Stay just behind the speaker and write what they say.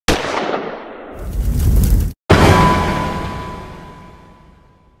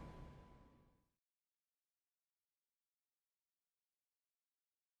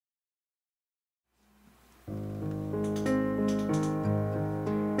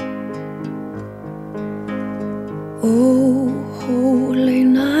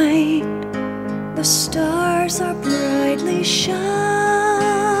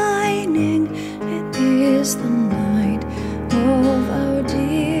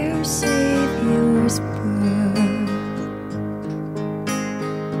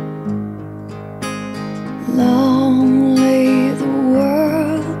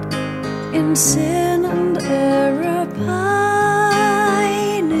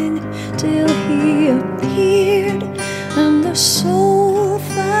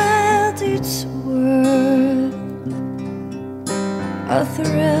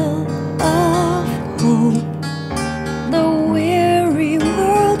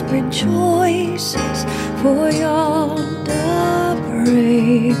rejoices, for yonder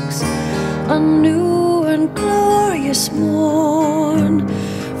breaks a new and glorious morn.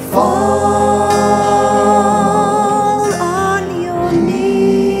 Fall on your knees,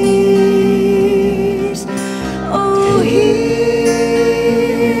 oh, hear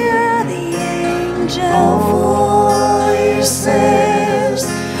the angel voices,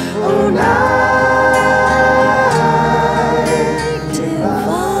 oh, night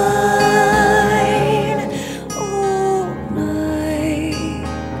divine, oh, night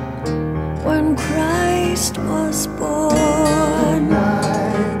when Christ was born.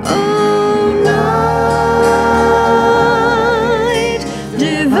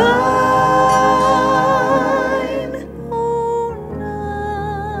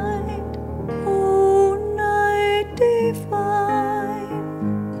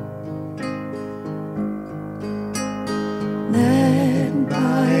 Led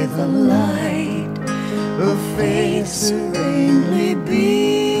by the light of faith, serenely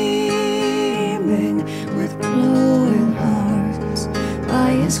beaming, with glowing hearts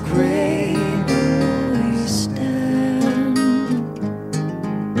by His cradle we stand.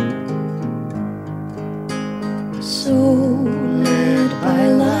 So led by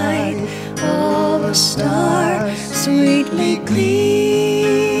light of a star, sweetly gleaming,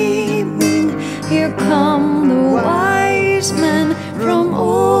 here come the wise men from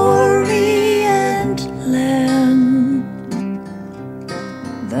Orient land.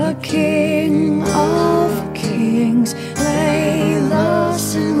 The King of Kings lay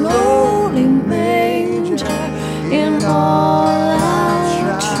thus in lowly manger, in all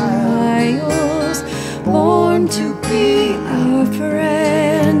our trials, born to be our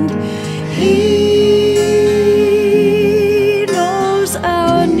friend. He knows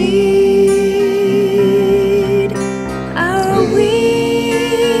our need, our weakness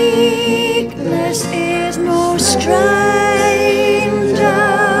is no stranger.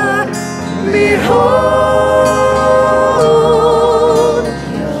 Behold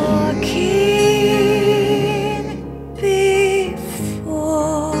your King, before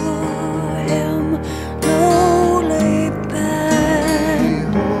Him lowly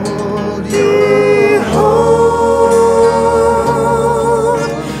bend. Behold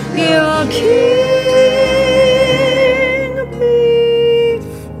your King,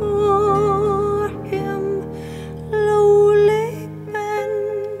 before Him lowly bend.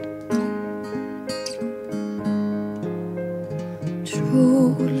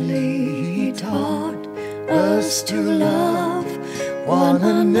 Truly He taught us to love one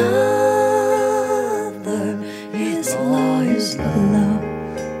another. His law is love,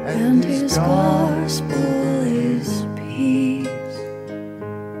 and His gospel is peace.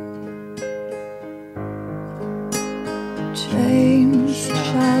 Chains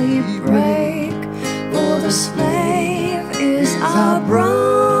shall He break,